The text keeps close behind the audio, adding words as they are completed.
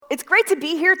It's great to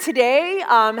be here today.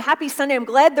 Happy Sunday. I'm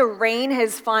glad the rain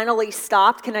has finally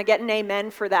stopped. Can I get an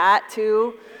amen for that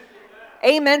too?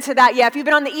 Amen to that. Yeah, if you've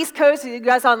been on the East Coast, you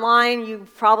guys online, you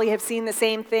probably have seen the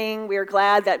same thing. We are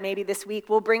glad that maybe this week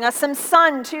will bring us some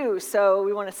sun too, so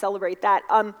we want to celebrate that.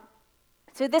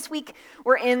 So this week,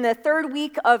 we're in the third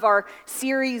week of our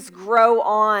series, Grow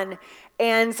On.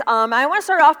 And I want to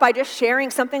start off by just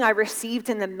sharing something I received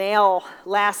in the mail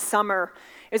last summer.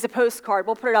 It was a postcard.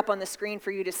 We'll put it up on the screen for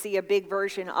you to see a big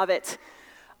version of it.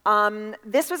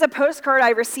 This was a postcard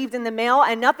I received in the mail,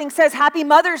 and nothing says Happy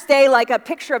Mother's Day like a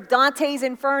picture of Dante's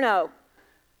Inferno.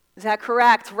 Is that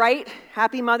correct, right?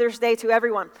 Happy Mother's Day to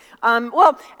everyone.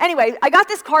 Well, anyway, I got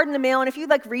this card in the mail, and if you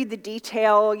read the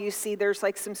detail, you see there's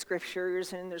some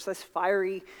scriptures, and there's this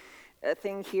fiery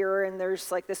thing here, and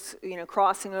there's this,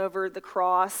 crossing over the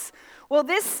cross. Well,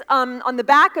 this, on the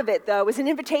back of it, though, is an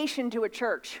invitation to a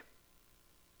church.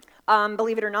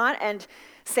 Believe it or not, and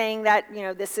saying that,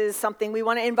 this is something we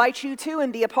want to invite you to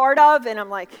and be a part of, and I'm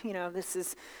this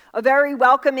is a very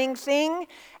welcoming thing,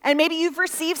 and maybe you've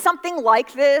received something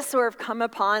like this or have come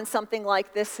upon something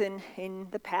like this in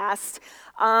the past,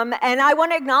 and I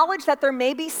want to acknowledge that there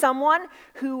may be someone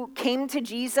who came to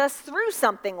Jesus through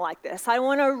something like this. I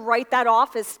want to write that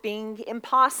off as being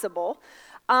impossible,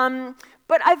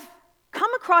 but I've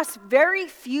come across very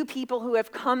few people who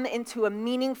have come into a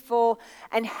meaningful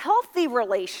and healthy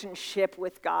relationship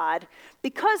with God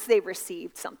because they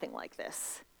received something like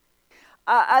this.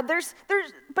 But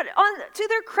to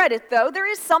their credit, though, there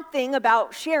is something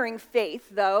about sharing faith,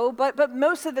 though, but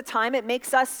most of the time it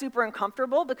makes us super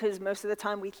uncomfortable because most of the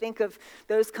time we think of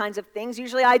those kinds of things.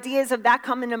 Usually ideas of that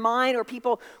come into mind, or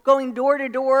people going door to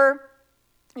door.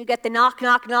 You get the knock,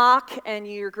 knock, knock, and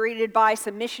you're greeted by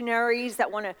some missionaries that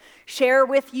want to share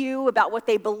with you about what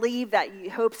they believe, that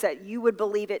hopes that you would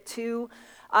believe it too.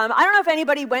 I don't know if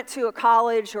anybody went to a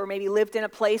college or maybe lived in a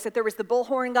place that there was the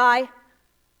bullhorn guy.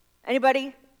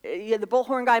 Anybody? You had the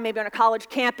bullhorn guy maybe on a college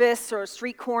campus or a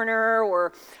street corner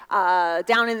or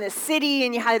down in the city,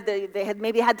 and they had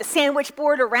maybe had the sandwich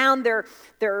board around their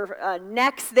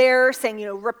necks there saying,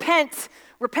 repent,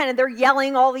 and they're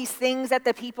yelling all these things at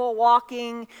the people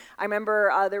walking. I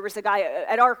remember there was a guy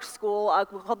at our school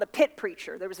called the Pit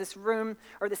Preacher. There was this room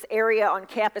or this area on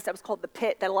campus that was called the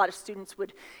Pit that a lot of students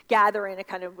would gather in. It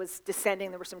kind of was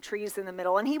descending. There were some trees in the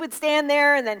middle, and he would stand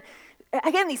there, and then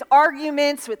again, these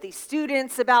arguments with these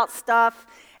students about stuff.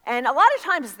 And a lot of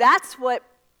times that's what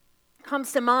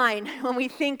comes to mind when we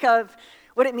think of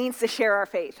what it means to share our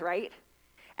faith, right?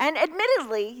 And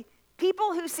admittedly,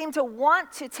 people who seem to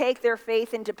want to take their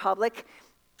faith into public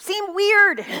seem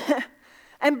weird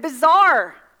and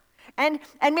bizarre and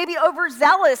maybe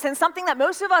overzealous and something that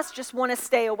most of us just want to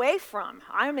stay away from.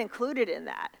 I'm included in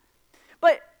that.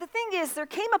 But the thing is, there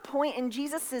came a point in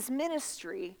Jesus'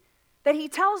 ministry that he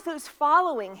tells those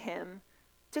following him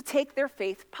to take their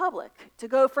faith public, to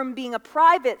go from being a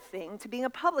private thing to being a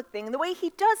public thing. And the way he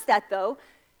does that, though,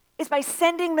 is by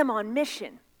sending them on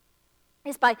mission,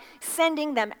 is by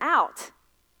sending them out,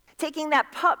 taking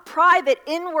that private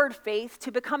inward faith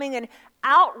to becoming an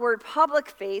outward public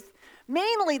faith,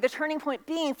 mainly the turning point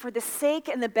being for the sake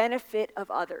and the benefit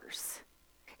of others.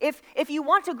 If you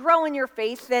want to grow in your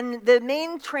faith, then the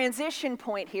main transition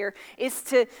point here is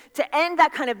to end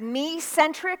that kind of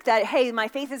me-centric, that, hey, my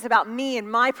faith is about me and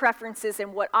my preferences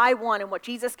and what I want and what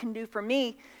Jesus can do for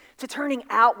me, to turning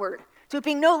outward, to it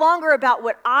being no longer about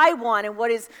what I want and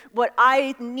what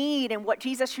I need and what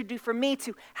Jesus should do for me,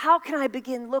 to how can I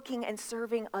begin looking and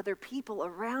serving other people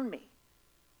around me.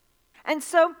 And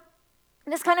so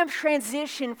this kind of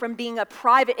transition from being a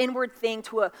private inward thing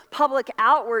to a public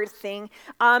outward thing,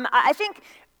 I think,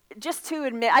 just to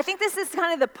admit, I think this is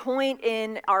kind of the point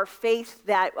in our faith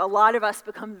that a lot of us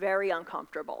become very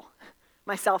uncomfortable,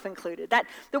 myself included. That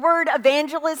the word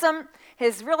evangelism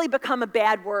has really become a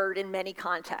bad word in many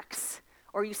contexts.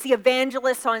 Or you see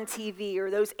evangelists on TV,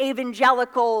 or those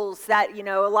evangelicals that,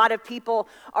 a lot of people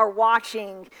are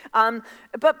watching.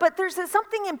 But there's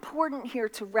something important here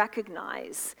to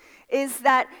recognize, is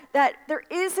that there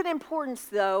is an importance,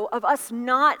 though, of us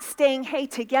not staying, hey,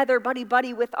 together,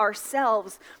 buddy, with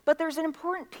ourselves, but there's an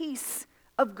important piece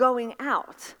of going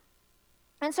out.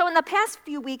 And so in the past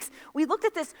few weeks, we looked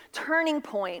at this turning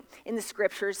point in the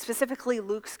scriptures, specifically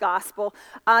Luke's gospel,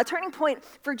 turning point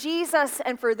for Jesus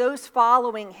and for those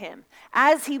following him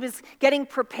as he was getting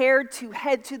prepared to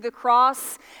head to the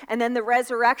cross and then the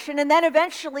resurrection, and then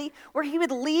eventually where he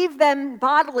would leave them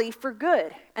bodily for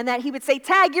good, and that he would say,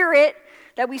 tag, you're it.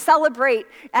 that we celebrate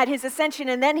at his ascension.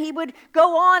 And then he would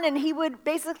go on and he would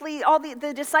basically, all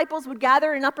the disciples would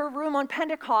gather in an upper room on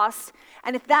Pentecost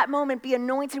and at that moment be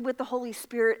anointed with the Holy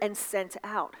Spirit and sent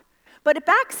out. But it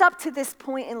backs up to this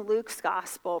point in Luke's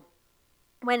gospel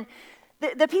when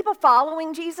the people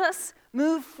following Jesus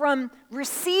move from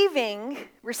receiving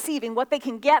what they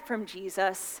can get from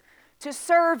Jesus to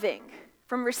serving,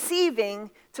 from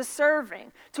receiving to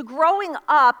serving, to growing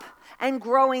up and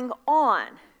growing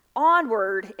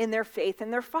onward in their faith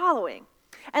and their following.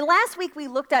 And last week we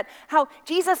looked at how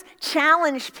Jesus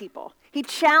challenged people. He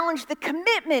challenged the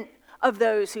commitment of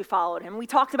those who followed him. We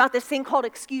talked about this thing called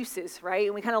excuses, right?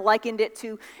 And we kind of likened it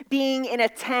to being in a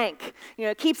tank. You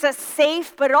know, it keeps us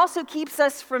safe, but it also keeps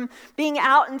us from being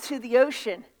out into the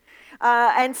ocean.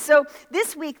 And so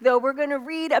this week, though, we're going to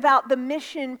read about the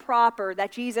mission proper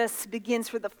that Jesus begins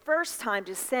for the first time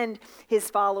to send his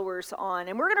followers on.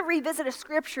 And we're going to revisit a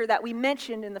scripture that we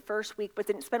mentioned in the first week, but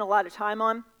didn't spend a lot of time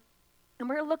on. And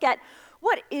we're going to look at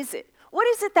what is it? What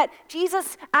is it that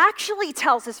Jesus actually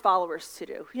tells his followers to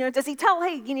do? You know, does he tell,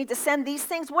 hey, you need to send these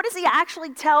things? What does he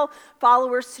actually tell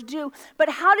followers to do? But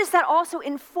how does that also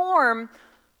inform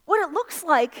what it looks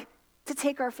like to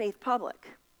take our faith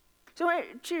public? So I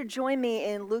want you to join me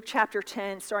in Luke chapter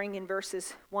 10, starting in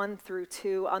verses 1 through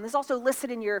 2. This is also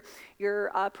listed in your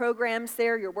programs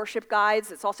there, your worship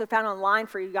guides. It's also found online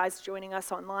for you guys joining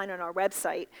us online on our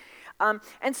website.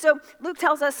 And so Luke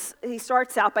tells us, he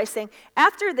starts out by saying,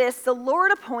 after this, the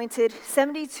Lord appointed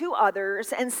 72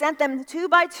 others and sent them 2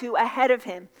 by 2 ahead of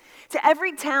him to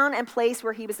every town and place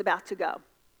where he was about to go.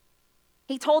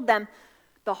 He told them,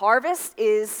 the harvest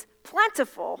is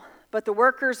plentiful, but the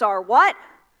workers are what?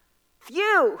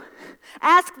 Few.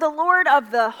 Ask the Lord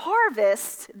of the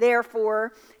harvest,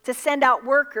 therefore, to send out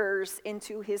workers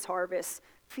into his harvest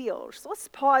field. So let's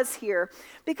pause here,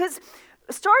 because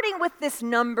starting with this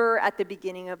number at the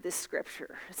beginning of this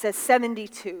scripture, it says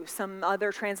 72. Some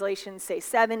other translations say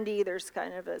 70. There's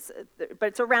kind of but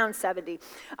it's around 70.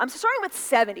 So starting with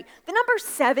 70. The number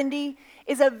 70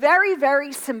 is a very,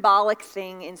 very symbolic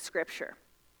thing in scripture.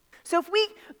 So if we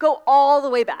go all the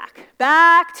way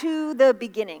back to the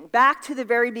beginning, back to the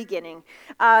very beginning,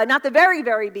 not the very,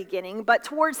 very beginning, but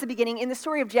towards the beginning in the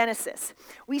story of Genesis,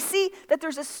 we see that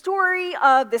there's a story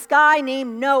of this guy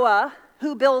named Noah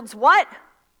who builds what?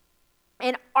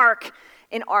 An ark.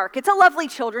 It's a lovely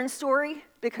children's story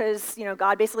because, you know,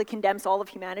 God basically condemns all of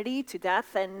humanity to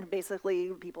death, and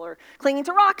basically people are clinging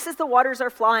to rocks as the waters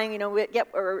are flying, you know,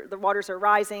 or the waters are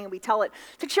rising, and we tell it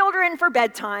to children for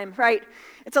bedtime, right?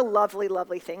 It's a lovely,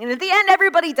 lovely thing. And at the end,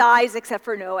 everybody dies except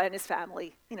for Noah and his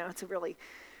family. You know, it's a really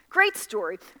great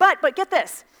story. But get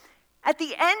this. At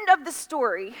the end of the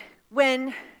story,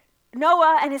 when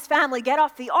Noah and his family get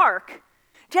off the ark,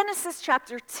 Genesis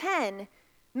chapter 10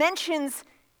 mentions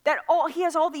that he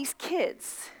has all these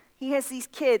kids. He has these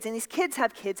kids, and these kids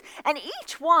have kids. And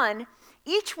each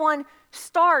one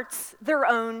starts their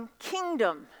own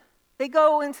kingdom. They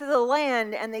go into the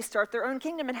land and they start their own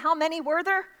kingdom. And how many were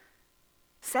there?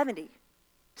 70.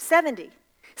 70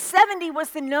 was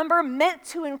the number meant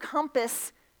to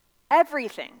encompass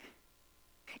everything.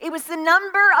 It was the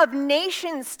number of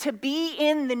nations to be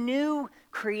in the new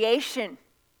creation.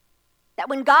 That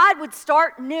when God would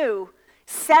start new,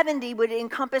 70 would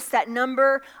encompass that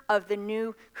number of the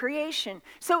new creation.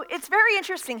 So it's very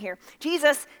interesting here.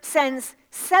 Jesus sends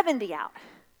 70 out.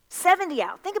 70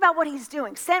 out. Think about what he's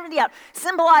doing. 70 out,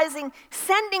 symbolizing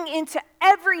sending into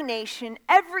every nation,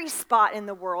 every spot in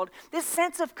the world, this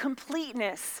sense of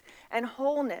completeness and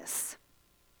wholeness.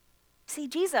 See,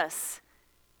 Jesus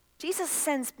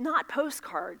sends not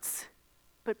postcards,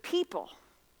 but people.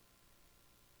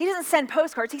 He doesn't send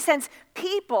postcards. He sends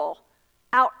people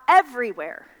out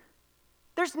everywhere.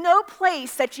 There's no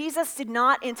place that Jesus did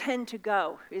not intend to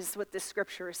go, is what this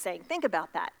scripture is saying. Think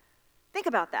about that. Think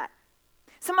about that.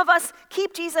 Some of us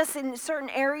keep Jesus in certain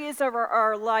areas of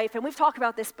our life, and we've talked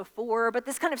about this before, but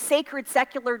this kind of sacred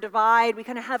secular divide, we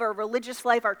kind of have our religious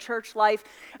life, our church life,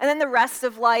 and then the rest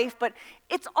of life, but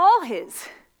it's all his.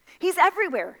 He's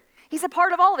everywhere. He's a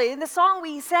part of all of it. In the song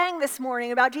we sang this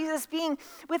morning about Jesus being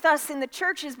with us in the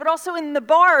churches, but also in the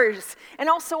bars and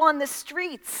also on the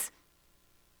streets.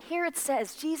 Here it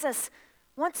says Jesus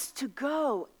wants to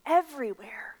go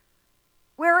everywhere,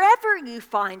 wherever you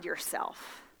find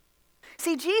yourself.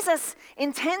 See, Jesus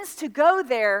intends to go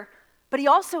there, but he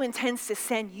also intends to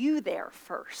send you there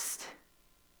first.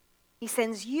 He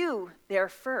sends you there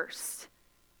first.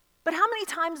 But how many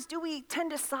times do we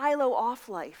tend to silo off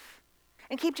life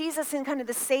and keep Jesus in kind of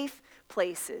the safe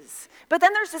places. But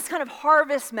then there's this kind of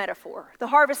harvest metaphor, the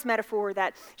harvest metaphor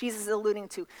that Jesus is alluding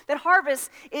to. That harvest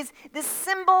is the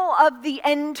symbol of the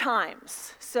end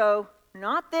times. So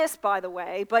not this, by the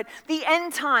way, but the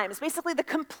end times, basically the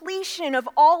completion of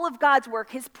all of God's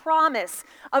work, his promise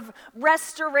of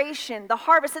restoration, the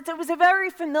harvest. It was a very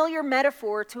familiar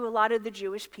metaphor to a lot of the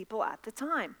Jewish people at the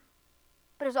time.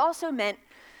 But it's also meant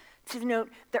to denote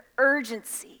the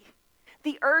urgency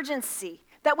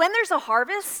that when there's a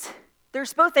harvest,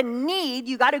 there's both a need,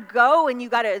 you got to go and you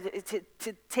got to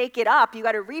take it up, you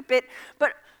got to reap it,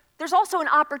 but there's also an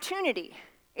opportunity.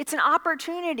 It's an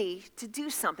opportunity to do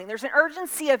something. There's an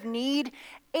urgency of need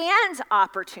and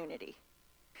opportunity.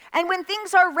 And when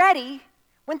things are ready,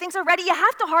 you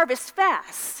have to harvest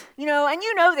fast. And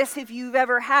you know this if you've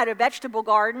ever had a vegetable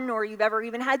garden or you've ever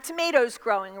even had tomatoes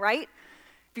growing, right?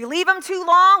 If you leave them too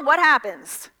long, what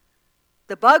happens?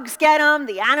 The bugs get them,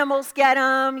 the animals get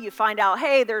them, you find out,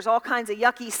 hey, there's all kinds of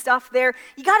yucky stuff there.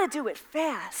 You got to do it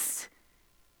fast.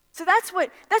 So that's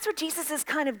what Jesus is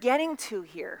kind of getting to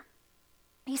here.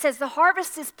 He says the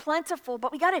harvest is plentiful,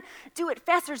 but we got to do it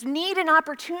fast. There's need and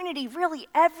opportunity really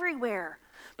everywhere,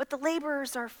 but the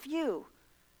laborers are few.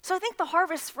 So I think the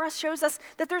harvest for us shows us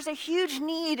that there's a huge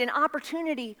need and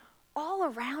opportunity all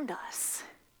around us.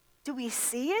 Do we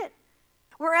see it?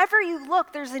 Wherever you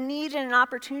look, there's a need and an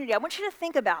opportunity. I want you to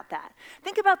think about that.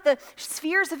 Think about the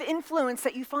spheres of influence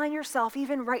that you find yourself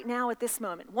even right now at this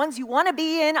moment. Ones you want to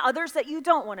be in, others that you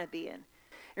don't want to be in.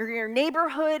 In your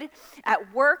neighborhood,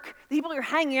 at work, the people you're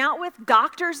hanging out with,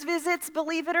 doctor's visits,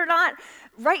 believe it or not.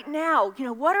 Right now,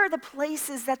 what are the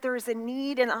places that there is a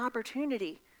need and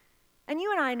opportunity? And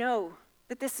you and I know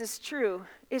that this is true,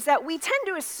 is that we tend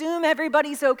to assume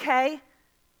everybody's okay,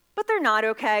 but they're not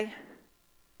okay.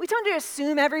 We tend to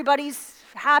assume everybody's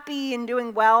happy and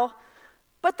doing well,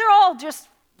 but they're all just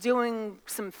doing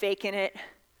some faking it.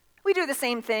 We do the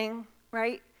same thing,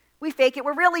 right? We fake it.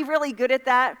 We're really, really good at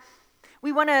that.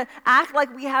 We want to act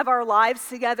like we have our lives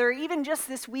together. Even just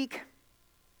this week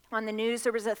on the news,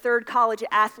 there was a third college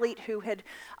athlete who had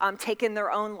taken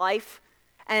their own life,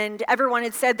 and everyone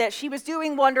had said that she was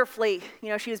doing wonderfully.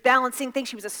 She was balancing things.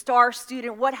 She was a star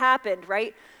student. What happened,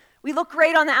 right? We look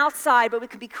great on the outside, but we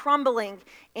could be crumbling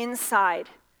inside.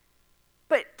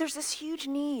 But there's this huge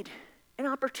need and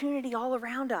opportunity all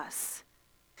around us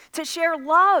to share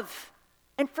love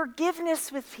and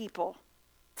forgiveness with people,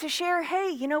 to share, hey,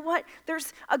 you know what?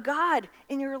 There's a God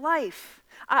in your life.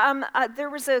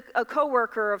 There was a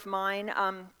coworker of mine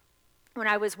when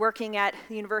I was working at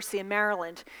the University of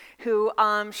Maryland who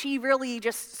she really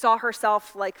just saw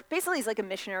herself basically as like a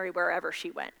missionary wherever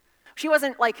she went. She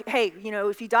wasn't like, hey,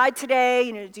 if you died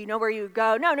today, do you know where you would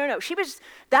go? No. She was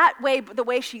that way, the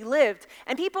way she lived.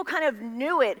 And people kind of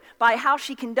knew it by how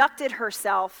she conducted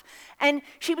herself. And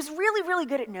she was really, really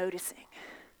good at noticing.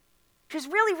 She was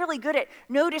really, really good at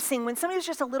noticing when somebody was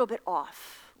just a little bit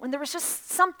off. When there was just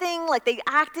something, like they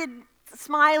acted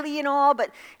smiley and all,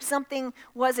 but something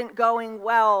wasn't going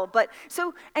well.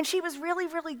 And she was really,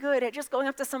 really good at just going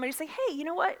up to somebody and say, hey, you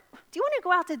know what? Do you want to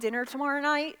go out to dinner tomorrow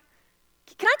night?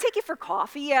 Can I take you for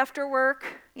coffee after work?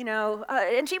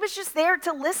 And she was just there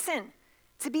to listen,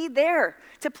 to be there,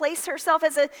 to place herself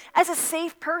as a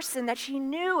safe person that she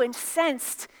knew and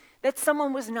sensed that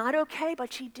someone was not okay,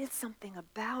 but she did something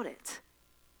about it.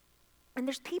 And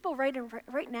there's people right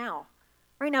now,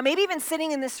 maybe even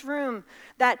sitting in this room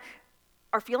that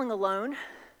are feeling alone,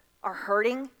 are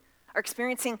hurting, are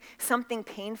experiencing something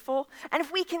painful. And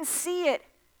if we can see it,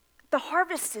 the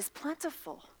harvest is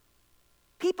plentiful.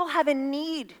 People have a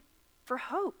need for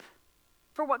hope,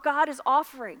 for what God is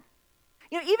offering.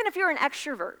 Even if you're an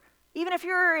extrovert, even if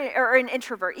you're an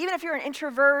introvert, even if you're an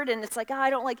introvert and it's like,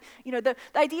 I don't like, the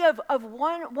idea of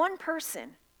one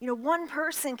person, one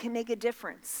person can make a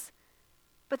difference.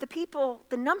 But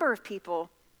the number of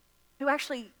people who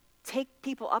actually take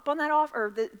people up on that offer,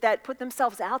 or that put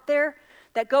themselves out there,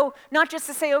 that go not just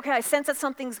to say, okay, I sense that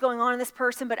something's going on in this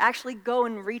person, but actually go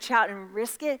and reach out and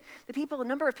risk it. The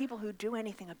number of people who do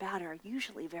anything about it are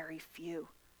usually very few.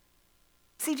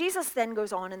 See, Jesus then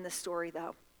goes on in this story,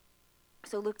 though.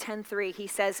 So Luke 10:3, he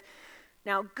says,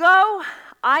 now go,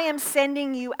 I am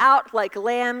sending you out like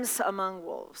lambs among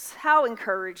wolves. How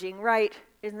encouraging, right?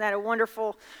 Isn't that a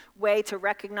wonderful way to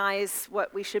recognize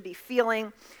what we should be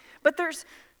feeling? But there's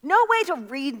no way to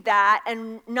read that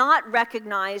and not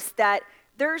recognize that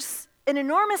there's an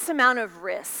enormous amount of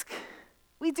risk.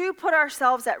 We do put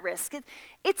ourselves at risk.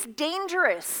 It's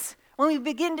dangerous when we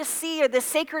begin to see the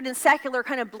sacred and secular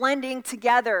kind of blending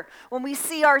together, when we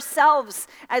see ourselves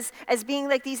as being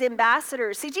like these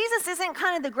ambassadors. See, Jesus isn't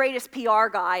kind of the greatest PR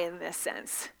guy in this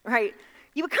sense, right?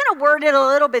 You would kind of word it a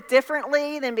little bit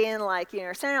differently than being like,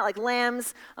 sending out like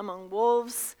lambs among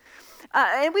wolves.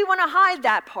 And we want to hide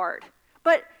that part.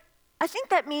 But I think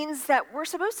that means that we're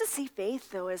supposed to see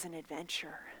faith, though, as an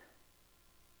adventure.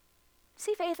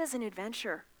 See faith as an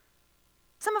adventure.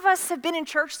 Some of us have been in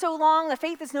church so long that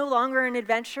faith is no longer an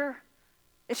adventure.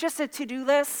 It's just a to-do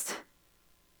list.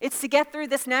 It's to get through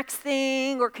this next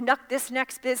thing or conduct this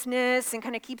next business and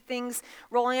kind of keep things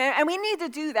rolling. And we need to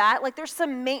do that. Like there's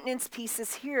some maintenance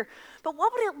pieces here. But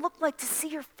what would it look like to see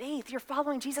your faith, your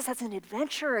following Jesus as an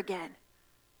adventure again?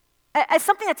 As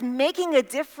something that's making a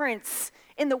difference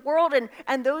in the world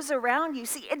and those around you.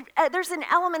 See, there's an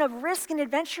element of risk and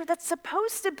adventure that's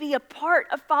supposed to be a part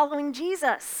of following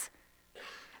Jesus.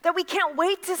 That we can't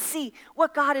wait to see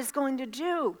what God is going to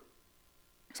do.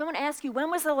 So I want to ask you,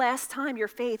 when was the last time your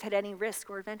faith had any risk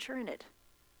or adventure in it?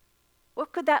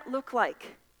 What could that look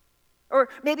like? Or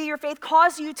maybe your faith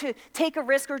caused you to take a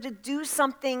risk or to do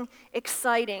something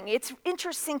exciting. It's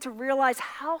interesting to realize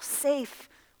how safe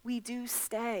we do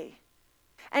stay.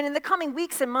 And in the coming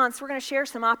weeks and months, we're going to share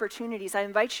some opportunities. I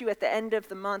invite you at the end of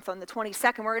the month on the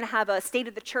 22nd. We're going to have a State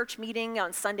of the Church meeting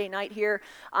on Sunday night here.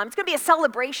 It's going to be a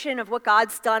celebration of what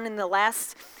God's done in the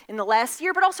last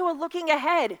year, but also a looking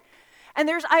ahead. And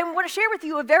I want to share with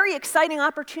you a very exciting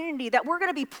opportunity that we're going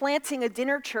to be planting a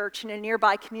dinner church in a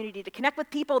nearby community to connect with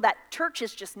people that church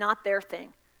is just not their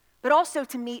thing, but also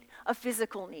to meet a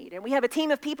physical need. And we have a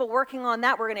team of people working on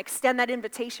that. We're going to extend that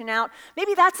invitation out.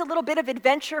 Maybe that's a little bit of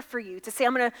adventure for you to say,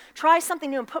 I'm going to try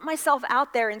something new and put myself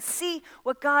out there and see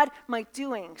what God might be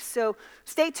doing. So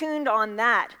stay tuned on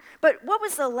that. But what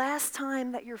was the last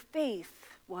time that your faith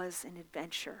was an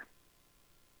adventure?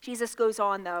 Jesus goes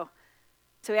on, though.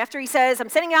 So after he says, I'm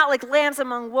sending out like lambs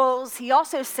among wolves, he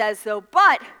also says, though,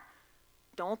 but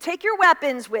don't take your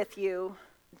weapons with you.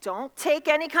 Don't take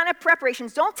any kind of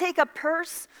preparations. Don't take a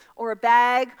purse or a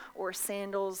bag or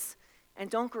sandals, and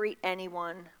don't greet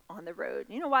anyone on the road.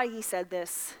 You know why he said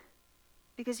this?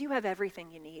 Because you have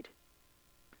everything you need.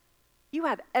 You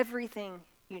have everything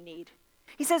you need.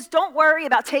 He says, don't worry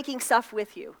about taking stuff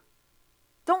with you.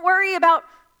 Don't worry about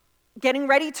getting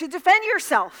ready to defend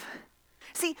yourself.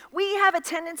 See, we have a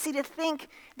tendency to think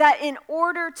that in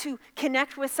order to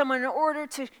connect with someone, in order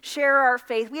to share our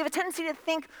faith, we have a tendency to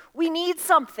think we need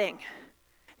something,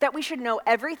 that we should know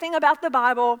everything about the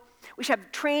Bible, we should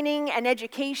have training and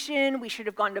education, we should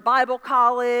have gone to Bible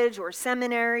college or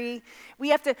seminary. We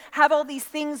have to have all these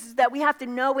things that we have to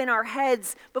know in our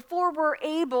heads before we're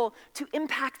able to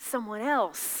impact someone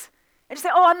else. And just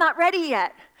say, I'm not ready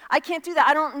yet. I can't do that.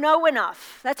 I don't know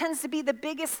enough. That tends to be the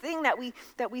biggest thing that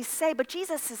we say. But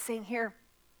Jesus is saying here,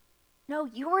 no,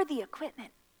 you're the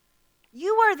equipment.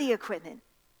 You are the equipment.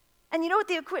 And you know what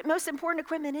the most important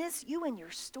equipment is? You and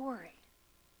your story.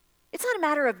 It's not a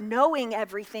matter of knowing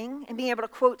everything and being able to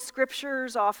quote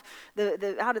scriptures off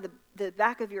out of the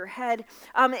back of your head.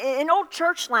 In old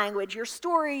church language, your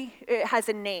story has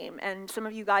a name, and some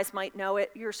of you guys might know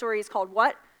it. Your story is called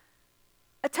what?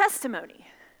 A testimony.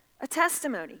 A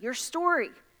testimony, your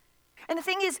story. And the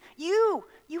thing is, you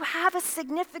have a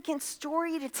significant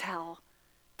story to tell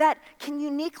that can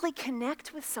uniquely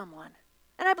connect with someone.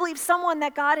 And I believe someone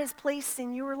that God has placed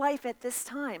in your life at this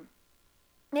time.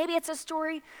 Maybe it's a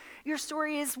story, your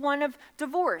story is one of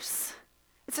divorce.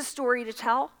 It's a story to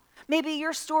tell. Maybe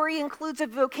your story includes a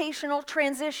vocational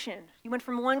transition. You went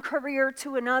from one career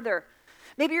to another.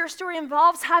 Maybe your story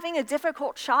involves having a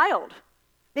difficult child.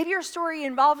 Maybe your story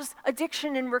involves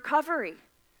addiction and recovery.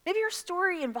 Maybe your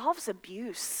story involves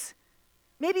abuse.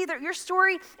 Maybe your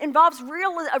story involves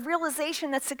a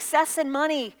realization that success and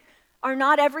money are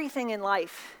not everything in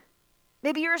life.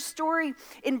 Maybe your story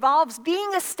involves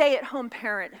being a stay-at-home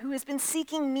parent who has been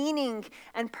seeking meaning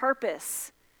and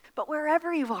purpose. But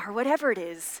wherever you are, whatever it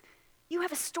is, you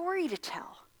have a story to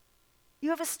tell.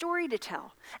 You have a story to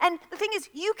tell. And the thing is,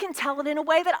 you can tell it in a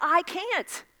way that I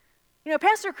can't.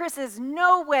 Pastor Chris has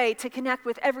no way to connect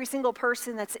with every single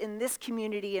person that's in this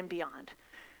community and beyond.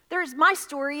 My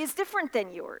story is different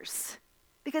than yours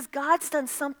because God's done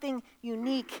something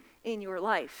unique in your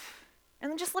life.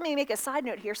 And then just let me make a side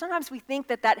note here. Sometimes we think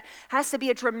that has to be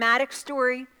a dramatic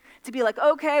story to be like,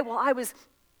 okay, well, I was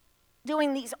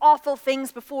doing these awful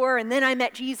things before and then I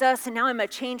met Jesus and now I'm a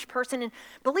changed person. And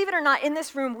believe it or not, in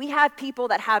this room, we have people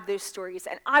that have those stories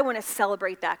and I want to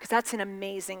celebrate that because that's an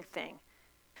amazing thing.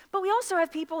 But we also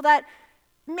have people that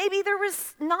maybe there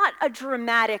was not a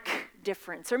dramatic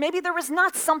difference, or maybe there was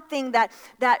not something that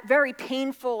very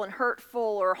painful and hurtful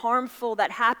or harmful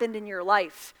that happened in your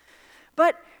life.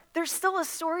 But there's still a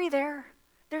story there.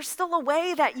 There's still a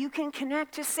way that you can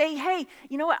connect to say, hey,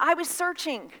 you know what, I was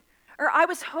searching. Or I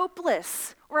was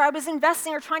hopeless, or I was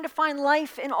investing or trying to find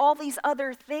life in all these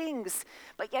other things.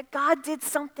 But yet God did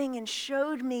something and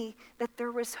showed me that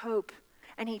there was hope,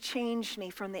 and he changed me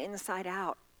from the inside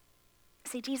out.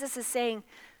 See, Jesus is saying,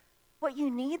 what you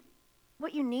need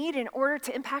in order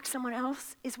to impact someone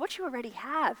else is what you already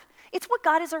have. It's what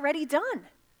God has already done.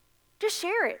 Just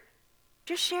share it.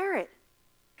 Just share it.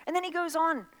 And then he goes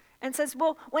on and says,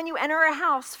 well, when you enter a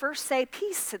house, first say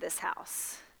peace to this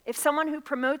house. If someone who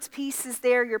promotes peace is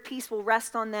there, your peace will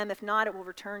rest on them. If not, it will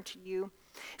return to you.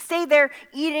 Stay there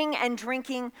eating and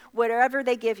drinking whatever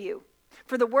they give you.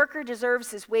 For the worker deserves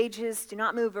his wages. Do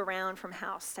not move around from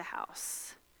house to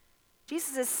house.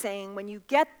 Jesus is saying, when you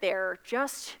get there,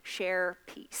 just share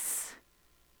peace.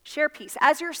 Share peace.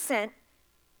 As you're sent,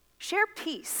 share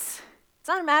peace. It's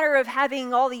not a matter of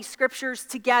having all these scriptures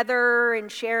together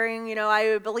and sharing,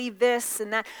 I believe this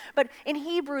and that. But in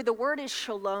Hebrew, the word is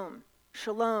shalom.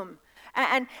 Shalom.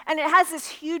 And it has this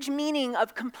huge meaning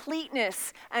of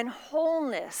completeness and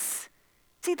wholeness.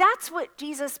 See, that's what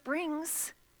Jesus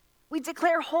brings. We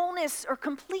declare wholeness or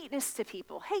completeness to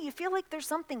people. Hey, you feel like there's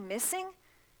something missing?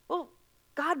 Well,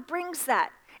 God brings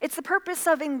that. It's the purpose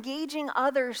of engaging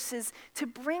others is to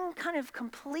bring kind of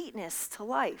completeness to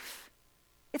life.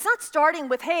 It's not starting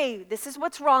with, hey, this is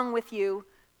what's wrong with you.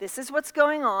 This is what's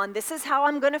going on. This is how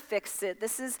I'm going to fix it.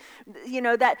 This is,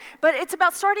 that. But it's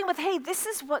about starting with, hey, this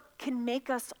is what can make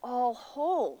us all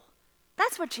whole.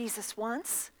 That's what Jesus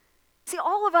wants. See,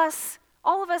 all of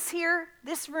us here,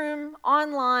 this room,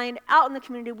 online, out in the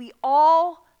community, we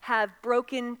all have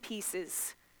broken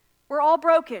pieces. We're all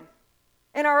broken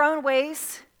in our own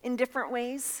ways, in different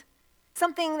ways.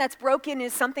 Something that's broken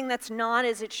is something that's not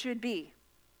as it should be.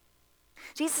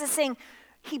 Jesus is saying,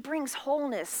 he brings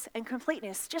wholeness and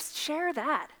completeness. Just share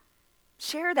that.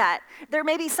 Share that. There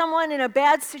may be someone in a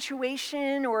bad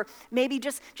situation or maybe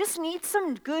just needs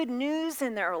some good news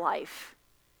in their life.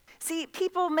 See,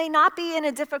 people may not be in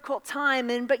a difficult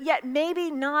time, but yet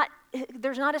maybe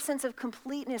there's not a sense of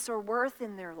completeness or worth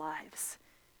in their lives.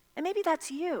 And maybe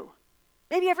that's you.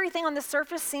 Maybe everything on the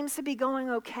surface seems to be going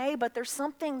okay, but there's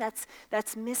something that's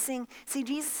missing. See,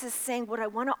 Jesus is saying what I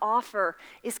want to offer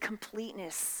is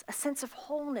completeness, a sense of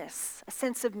wholeness, a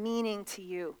sense of meaning to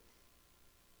you.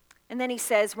 And then he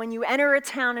says, when you enter a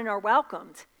town and are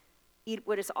welcomed, eat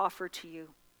what is offered to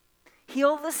you.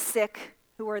 Heal the sick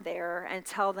who are there and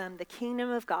tell them the kingdom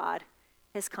of God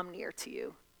has come near to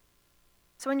you.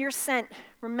 So when you're sent,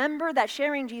 remember that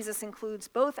sharing Jesus includes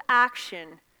both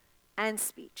action and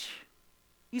speech.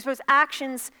 Use both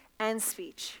actions and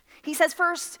speech. He says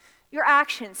first, your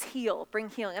actions bring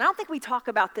healing. And I don't think we talk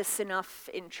about this enough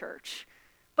in church.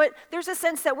 But there's a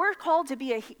sense that we're called to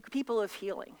be a people of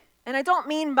healing. And I don't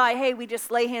mean by, hey, we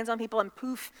just lay hands on people and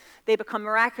poof, they become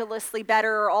miraculously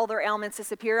better or all their ailments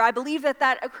disappear. I believe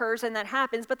that occurs and that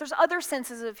happens. But there's other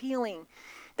senses of healing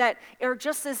that are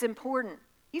just as important.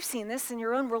 You've seen this in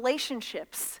your own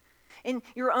relationships, in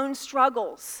your own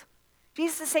struggles.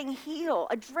 Jesus is saying heal,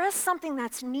 address something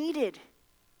that's needed,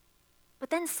 but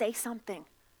then say something.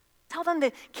 Tell them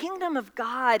the kingdom of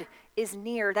God is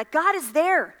near, that God is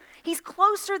there. He's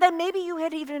closer than maybe you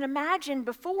had even imagined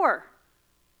before.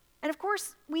 And of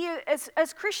course, we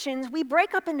as Christians, we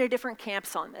break up into different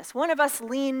camps on this. One of us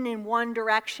lean in one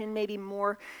direction, maybe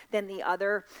more than the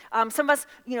other. Some of us,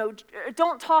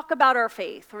 don't talk about our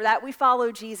faith or that we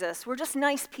follow Jesus. We're just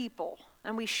nice people,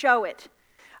 and we show it.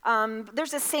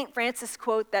 There's a St. Francis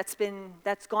quote that's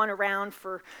gone around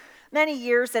for many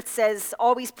years that says,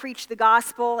 always preach the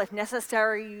gospel, if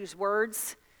necessary, use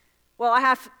words. Well, I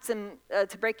have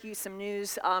to break you some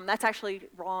news. That's actually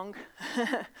wrong.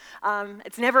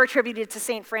 It's never attributed to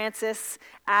St. Francis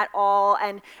at all,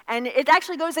 and it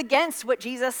actually goes against what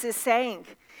Jesus is saying.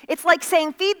 It's like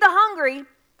saying, feed the hungry,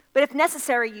 but if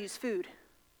necessary, use food.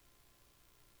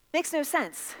 Makes no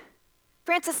sense.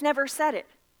 Francis never said it.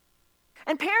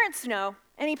 And parents know,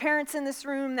 any parents in this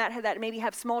room that maybe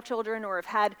have small children or have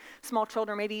had small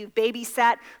children, maybe you've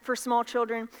babysat for small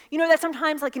children, you know that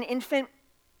sometimes like an infant,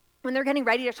 when they're getting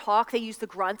ready to talk, they use the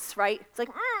grunts, right? It's like,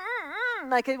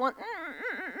 like they want,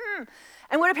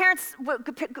 And what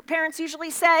parents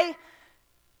usually say?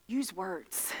 Use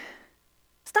words.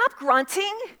 Stop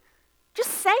grunting. Just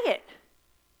say it.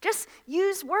 Just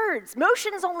use words.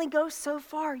 Motions only go so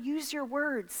far. Use your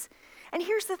words. And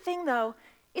here's the thing, though.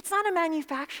 It's not a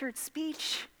manufactured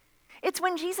speech. It's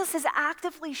when Jesus is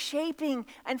actively shaping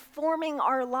and forming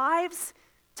our lives,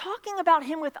 talking about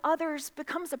him with others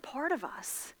becomes a part of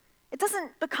us. It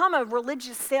doesn't become a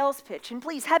religious sales pitch. And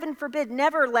please, heaven forbid,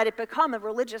 never let it become a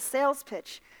religious sales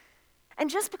pitch. And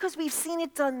just because we've seen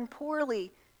it done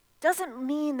poorly doesn't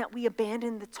mean that we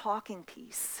abandon the talking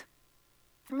piece.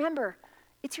 Remember,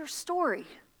 it's your story.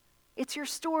 It's your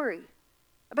story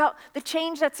about the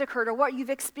change that's occurred or what you've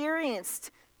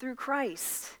experienced through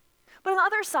Christ. But on the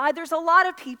other side, there's a lot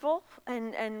of people,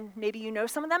 and maybe you know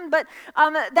some of them, but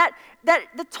that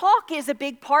the talk is a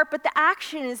big part, but the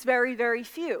action is very, very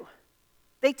few.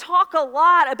 They talk a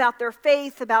lot about their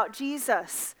faith, about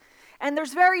Jesus, and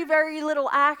there's very, very little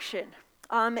action.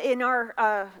 In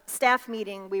our staff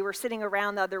meeting, we were sitting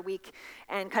around the other week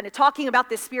and kind of talking about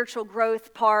this spiritual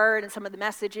growth part and some of the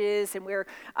messages and we're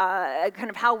kind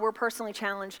of how we're personally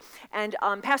challenged. And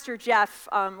Pastor Jeff,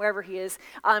 wherever he is,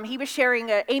 he was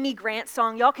sharing an Amy Grant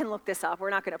song. Y'all can look this up. We're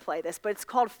not going to play this, but it's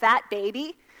called Fat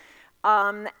Baby.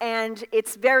 And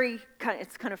it's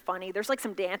kind of funny. There's like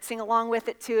some dancing along with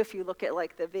it too, if you look at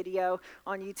like the video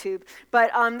on YouTube. But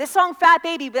this song, Fat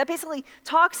Baby, that basically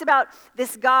talks about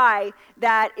this guy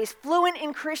that is fluent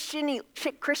in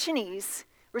Christianese,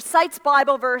 recites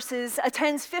Bible verses,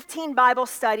 attends 15 Bible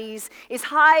studies, is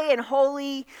high and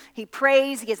holy, he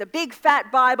prays, he has a big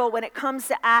fat Bible. When it comes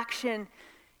to action,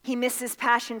 he misses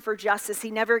passion for justice. He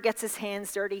never gets his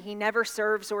hands dirty. He never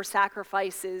serves or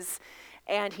sacrifices.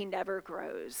 And he never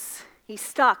grows. He's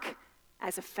stuck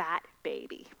as a fat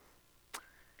baby.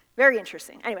 Very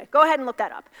interesting. Anyway, go ahead and look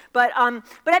that up. But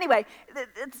anyway,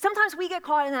 sometimes we get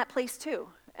caught in that place too.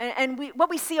 And what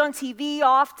we see on TV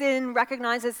often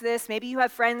recognizes this. Maybe you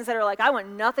have friends that are like, I want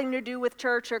nothing to do with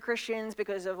church or Christians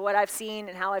because of what I've seen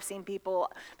and how I've seen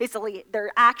people. Basically,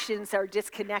 their actions are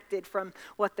disconnected from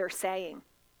what they're saying.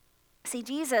 See,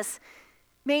 Jesus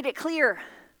made it clear,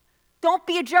 don't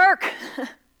be a jerk.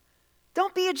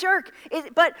 Don't be a jerk.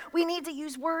 But we need to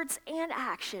use words and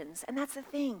actions. And that's the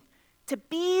thing. To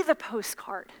be the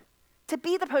postcard.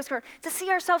 To see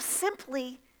ourselves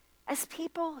simply as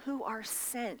people who are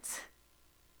sent.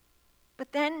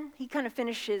 But then he kind of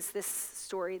finishes this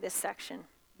story, this section.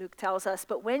 Luke tells us,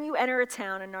 but when you enter a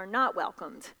town and are not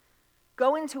welcomed,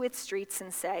 go into its streets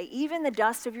and say, even the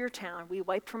dust of your town we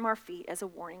wipe from our feet as a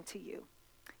warning to you.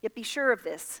 Yet be sure of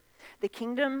this, the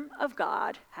kingdom of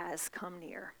God has come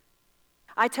near.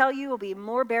 I tell you, it will be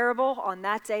more bearable on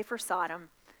that day for Sodom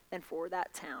than for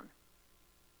that town.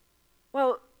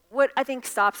 Well, what I think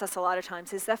stops us a lot of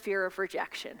times is the fear of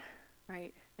rejection,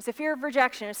 right? It's a fear of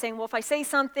rejection. It's saying, well, if I say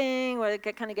something, well,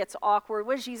 it kind of gets awkward.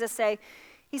 What does Jesus say?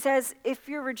 He says, if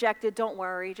you're rejected, don't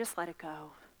worry, just let it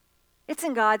go. It's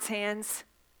in God's hands.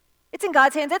 It's in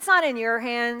God's hands. It's not in your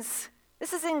hands.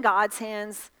 This is in God's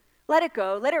hands. Let it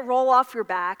go. Let it roll off your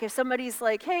back. If somebody's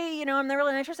like, hey, I'm not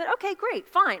really interested, okay, great,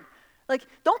 fine. Like,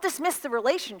 don't dismiss the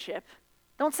relationship.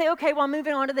 Don't say, okay, well, I'm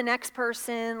moving on to the next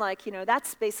person. Like,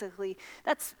 that's basically,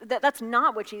 that's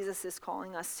not what Jesus is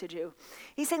calling us to do.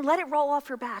 He's saying, let it roll off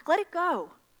your back. Let it go.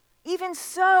 Even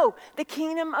so, the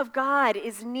kingdom of God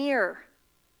is near.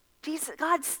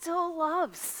 God still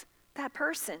loves that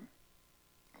person.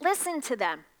 Listen to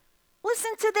them.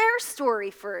 Listen to their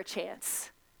story for a chance.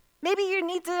 Maybe you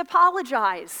need to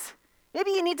apologize.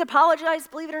 Maybe you need to apologize,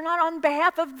 believe it or not, on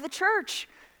behalf of the church.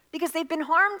 Because they've been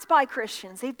harmed by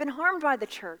Christians. They've been harmed by the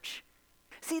church.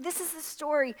 See, this is the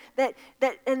story that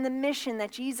and the mission that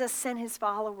Jesus sent his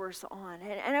followers on.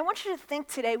 And I want you to think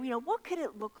today, what could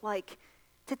it look like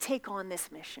to take on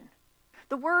this mission?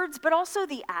 The words, but also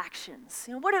the actions.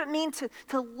 What does it mean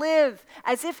to live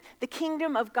as if the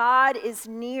kingdom of God is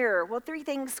near? Well, 3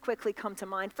 things quickly come to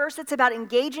mind. First, it's about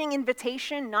engaging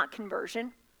invitation, not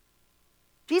conversion.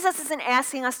 Jesus isn't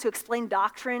asking us to explain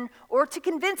doctrine or to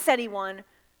convince anyone,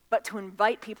 but to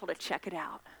invite people to check it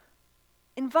out.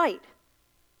 Invite.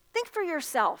 Think for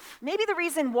yourself. Maybe the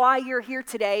reason why you're here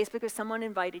today is because someone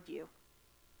invited you.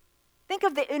 Think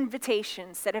of the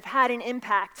invitations that have had an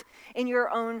impact in your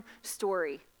own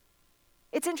story.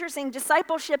 It's interesting,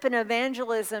 discipleship and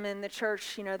evangelism in the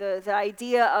church, the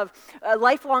idea of a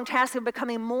lifelong task of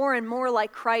becoming more and more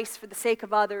like Christ for the sake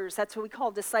of others. That's what we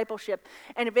call discipleship.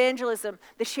 And evangelism,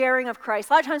 the sharing of Christ.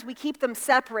 A lot of times we keep them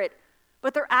separate,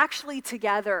 but they're actually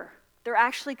together. They're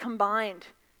actually combined.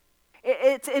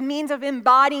 It's a means of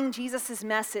embodying Jesus'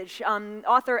 message.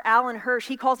 Author Alan Hirsch,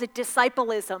 he calls it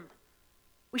disciplism.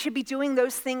 We should be doing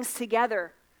those things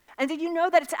together. And did you know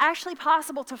that it's actually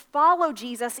possible to follow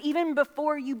Jesus even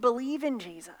before you believe in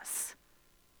Jesus?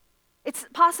 It's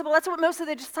possible. That's what most of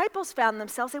the disciples found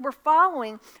themselves. They were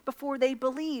following before they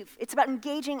believe. It's about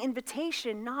engaging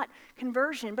invitation, not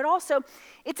conversion. But also,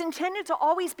 it's intended to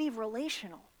always be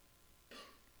relational.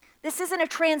 This isn't a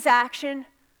transaction.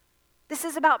 This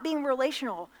is about being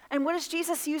relational. And what does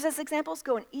Jesus use as examples?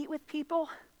 Go and eat with people.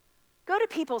 Go to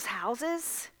people's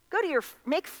houses.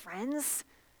 Make friends.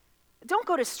 Don't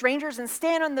go to strangers and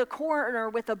stand on the corner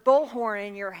with a bullhorn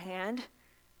in your hand,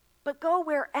 but go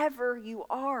wherever you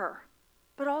are.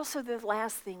 But also the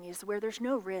last thing is where there's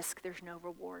no risk, there's no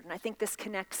reward. And I think this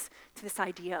connects to this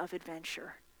idea of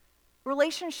adventure.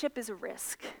 Relationship is a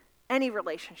risk, any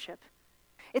relationship.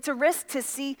 It's a risk to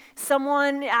see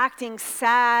someone acting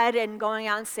sad and going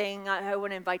out and saying, I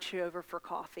want to invite you over for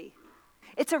coffee.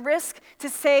 It's a risk to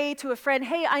say to a friend,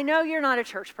 hey, I know you're not a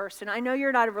church person. I know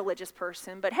you're not a religious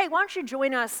person, but hey, why don't you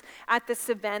join us at this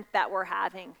event that we're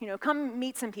having? Come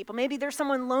meet some people. Maybe there's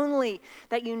someone lonely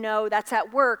that you know that's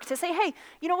at work to say, hey,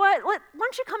 you know what? Why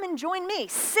don't you come and join me?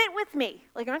 Sit with me.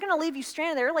 I'm not going to leave you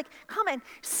stranded there. Come and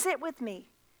sit with me.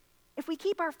 If we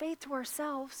keep our faith to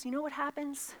ourselves, you know what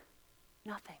happens?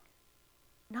 Nothing.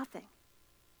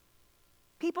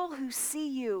 People who see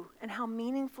you and how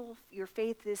meaningful your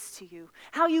faith is to you,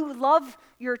 how you love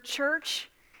your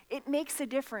church, it makes a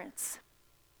difference.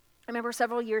 I remember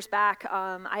several years back,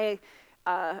 I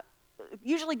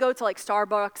usually go to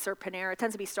Starbucks or Panera. It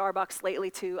tends to be Starbucks lately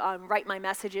to write my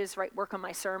messages, work on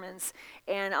my sermons.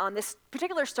 And this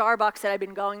particular Starbucks that I've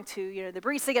been going to, the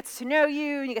barista gets to know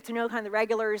you, and you get to know kind of the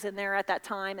regulars in there at that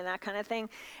time and that kind of thing.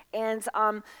 And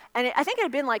I think it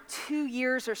had been 2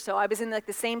 years or so. I was in the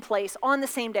same place on the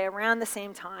same day, around the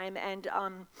same time. And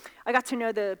I got to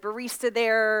know the barista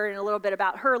there and a little bit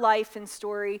about her life and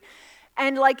story.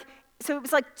 And so it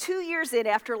was 2 years in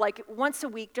after once a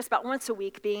week, just about once a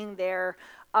week being there.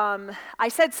 I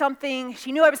said something.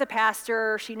 She knew I was a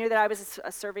pastor. She knew that I was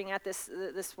serving at this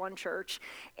one church.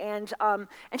 And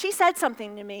she said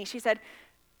something to me. She said,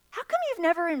 how come you've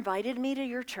never invited me to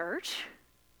your church?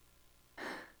 And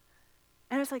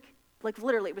I was like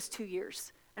literally it was 2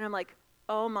 years. And I'm like,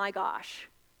 oh my gosh.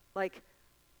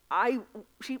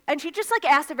 She just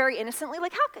asked it very innocently,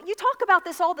 how can you talk about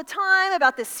this all the time,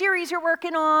 about this series you're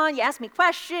working on? You ask me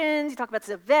questions, you talk about this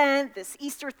event, this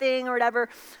Easter thing or whatever.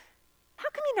 How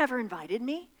come you never invited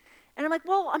me? And I'm like,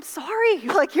 well, I'm sorry.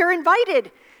 You're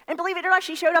invited. And believe it or not,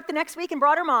 she showed up the next week and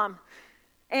brought her mom.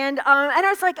 And I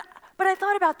was like, but I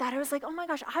thought about that. I was like, oh my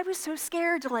gosh, I was so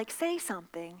scared to say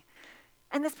something.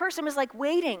 And this person was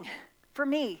waiting for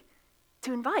me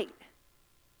to invite.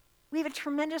 We have a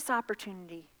tremendous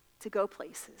opportunity to go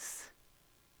places.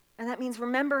 And that means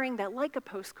remembering that like a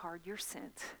postcard, you're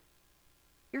sent.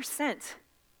 You're sent.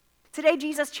 Today,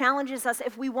 Jesus challenges us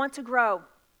if we want to grow,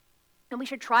 and we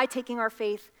should try taking our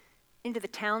faith into the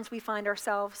towns we find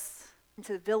ourselves,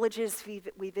 into the villages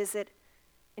we visit,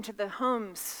 into the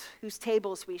homes whose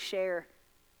tables we share.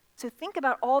 So think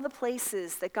about all the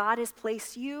places that God has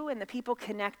placed you and the people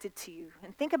connected to you,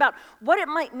 and think about what it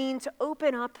might mean to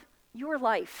open up your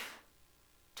life,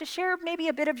 to share maybe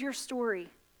a bit of your story,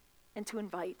 and to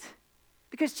invite.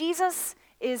 Because Jesus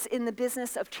is in the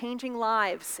business of changing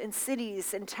lives in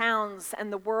cities and towns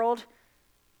and the world.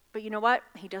 But you know what?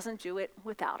 He doesn't do it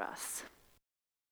without us.